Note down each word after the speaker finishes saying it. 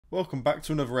Welcome back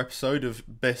to another episode of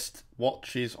Best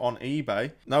Watches on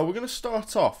eBay. Now we're going to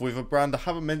start off with a brand I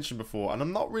haven't mentioned before and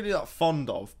I'm not really that fond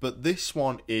of, but this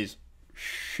one is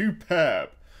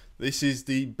superb. This is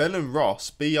the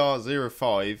Bell&Ross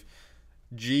BR05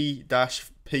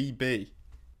 G-PB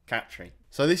Catchy.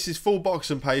 So this is full box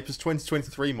and papers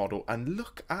 2023 model, and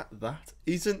look at that.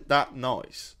 Isn't that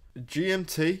nice?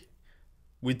 GMT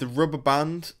with the rubber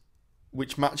band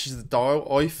which matches the dial.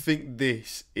 I think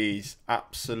this is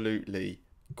absolutely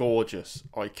gorgeous.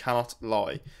 I cannot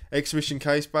lie. Exhibition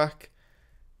case back.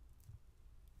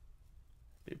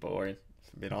 Bit boring,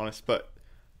 to be honest, but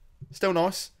still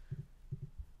nice.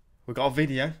 We've got a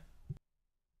video.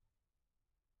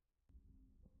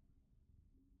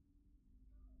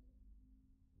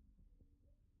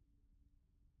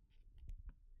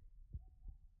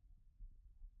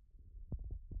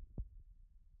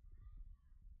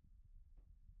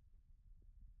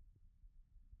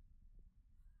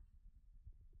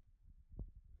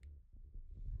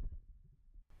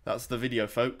 That's the video,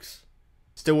 folks.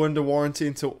 Still under warranty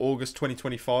until August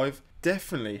 2025.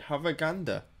 Definitely have a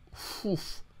gander.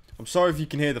 Oof. I'm sorry if you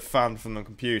can hear the fan from the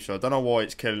computer. I don't know why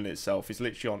it's killing itself. It's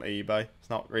literally on eBay. It's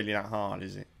not really that hard,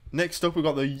 is it? Next up, we've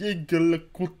got the Jaeger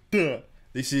LeCoultre.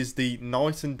 This is the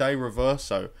night and day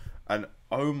Reverso. And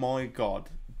oh my god,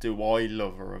 do I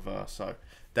love a Reverso.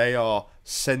 They are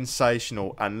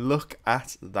sensational. And look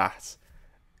at that.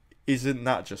 Isn't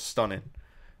that just stunning?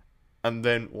 And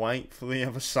then wait for the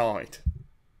other side.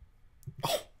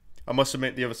 Oh, I must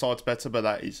admit the other side's better, but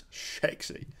that is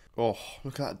sexy. Oh,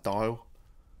 look at that dial.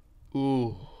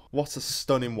 Ooh, what a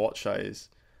stunning watch that is.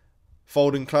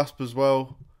 Folding clasp as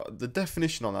well. The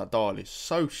definition on that dial is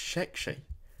so sexy.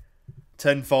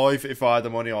 10.5, if I had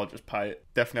the money, I'll just pay it.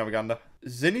 Definitely have a gander.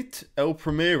 Zenith El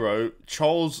Primero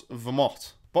Charles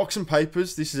Vermont. Box and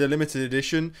papers, this is a limited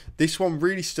edition. This one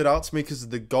really stood out to me because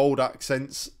of the gold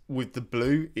accents with the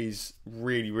blue is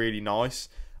really nice.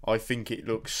 I think it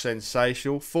looks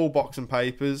sensational. Full box and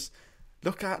papers.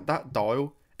 Look at that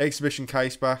dial. Exhibition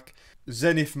case back.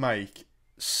 Zenith make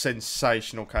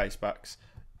sensational case backs.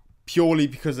 Purely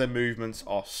because their movements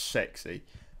are sexy.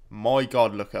 My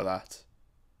god, look at that.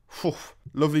 Whew.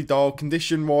 Lovely dial.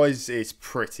 Condition wise, it's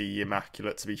pretty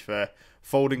immaculate to be fair.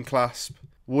 Folding clasp.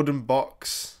 Wooden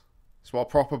box. That's what a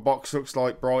proper box looks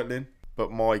like, Breitling.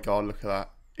 But my god, look at that.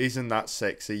 Isn't that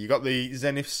sexy? You got the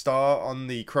Zenith star on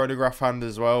the chronograph hand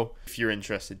as well. If you're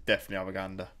interested, definitely have a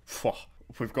gander.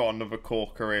 We've got another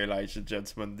corker here, ladies and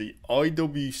gentlemen. The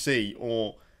IWC,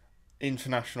 or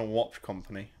International Watch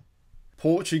Company.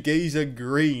 Portugieser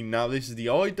green. Now this is the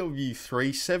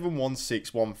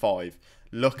IW371615.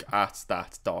 Look at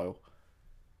that dial.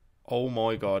 Oh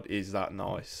my god, is that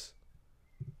nice.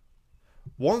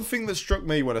 One thing that struck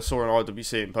me when I saw an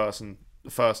IWC in person the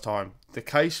first time, the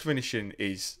case finishing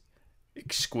is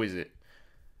exquisite.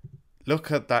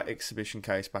 Look at that exhibition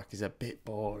case back. Is a bit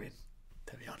boring,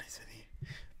 to be honest with you.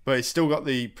 But it's still got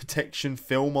the protection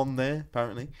film on there,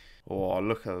 apparently. Oh,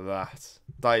 look at that.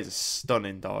 That is a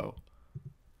stunning dial.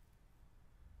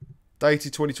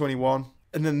 Dated 2021.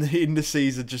 And then the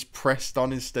indices are just pressed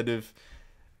on instead of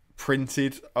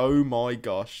printed. Oh my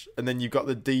gosh. And then you've got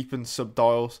the deepened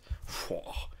subdials.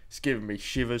 It's giving me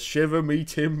shivers. Shiver me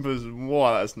timbers.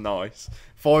 Wow, that's nice.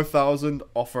 5,000,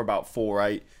 offer about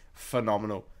 4.8.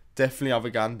 Phenomenal. Definitely have a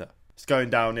gander. It's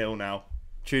going downhill now.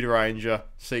 Tudor Ranger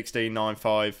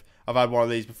 1695. I've had one of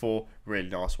these before. Really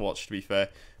nice watch, to be fair.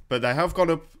 But they have gone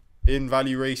up in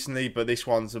value recently, but this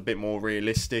one's a bit more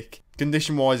realistic.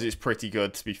 Condition wise, it's pretty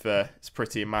good, to be fair. It's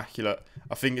pretty immaculate.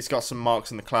 I think it's got some marks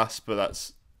in the clasp, but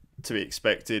that's to be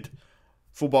expected.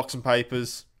 Full box and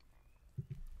papers.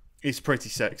 It's pretty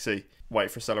sexy.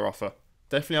 Wait for a seller offer.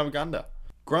 Definitely have a gander.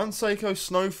 Grand Seiko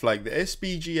Snowflake, the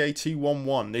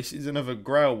SBGA211. This is another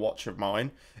grail watch of mine.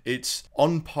 It's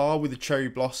on par with the Cherry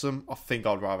Blossom. I think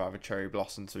I'd rather have a Cherry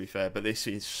Blossom, to be fair, but this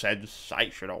is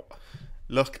sensational.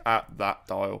 Look at that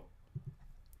dial.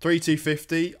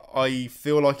 3250. I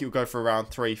feel like it will go for around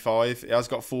 3.5. It has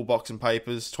got full box and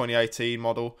papers. 2018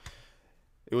 model.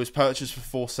 It was purchased for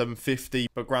 4,750,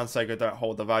 but Grand Seiko don't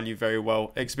hold the value very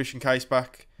well. Exhibition case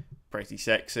back. Pretty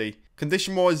sexy.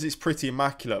 Condition wise, it's pretty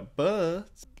immaculate, but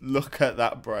look at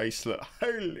that bracelet.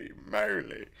 Holy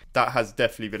moly. That has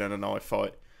definitely been in a knife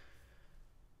fight.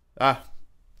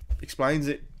 Explains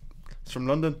it. It's from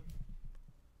London.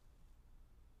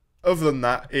 Other than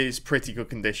that, it's pretty good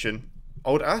condition.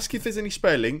 I would ask if there's any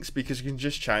spare links because you can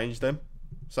just change them.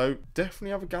 So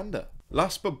definitely have a gander.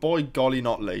 Last but by golly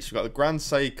not least, we've got the Grand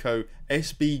Seiko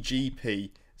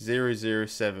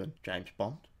SBGP007 James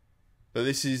Bond. But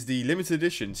this is the limited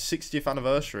edition 60th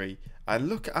anniversary. And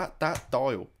look at that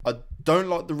dial. I don't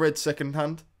like the red second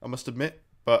hand. I must admit.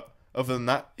 But other than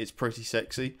that, it's pretty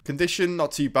sexy. Condition,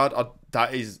 not too bad.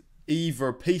 That is either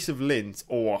a piece of lint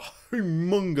or a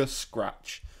humongous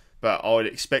scratch. But I would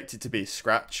expect it to be a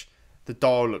scratch. The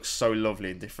dial looks so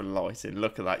lovely in different lighting.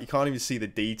 Look at that. You can't even see the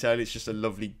detail. It's just a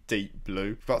lovely deep blue.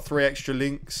 We've got 3 extra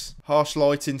links. Harsh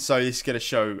lighting, so this is going to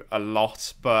show a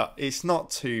lot. But it's not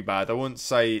too bad. I wouldn't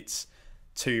say it's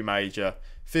too major.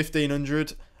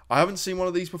 1500. I haven't seen one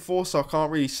of these before, so I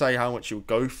can't really say how much you'll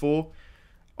go for.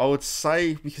 I would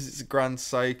say, because it's a Grand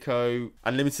Seiko,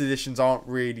 and limited editions aren't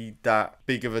really that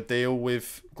big of a deal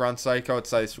with Grand Seiko, I'd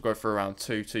say this will go for around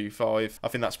 225. I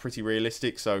think that's pretty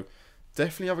realistic, so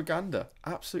definitely have a gander.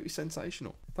 Absolutely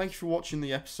sensational. Thank you for watching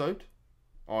the episode.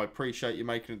 I appreciate you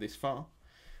making it this far.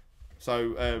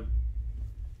 So,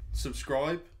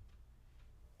 subscribe,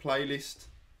 playlist,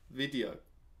 video.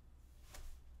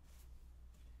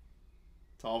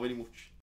 Ta very much.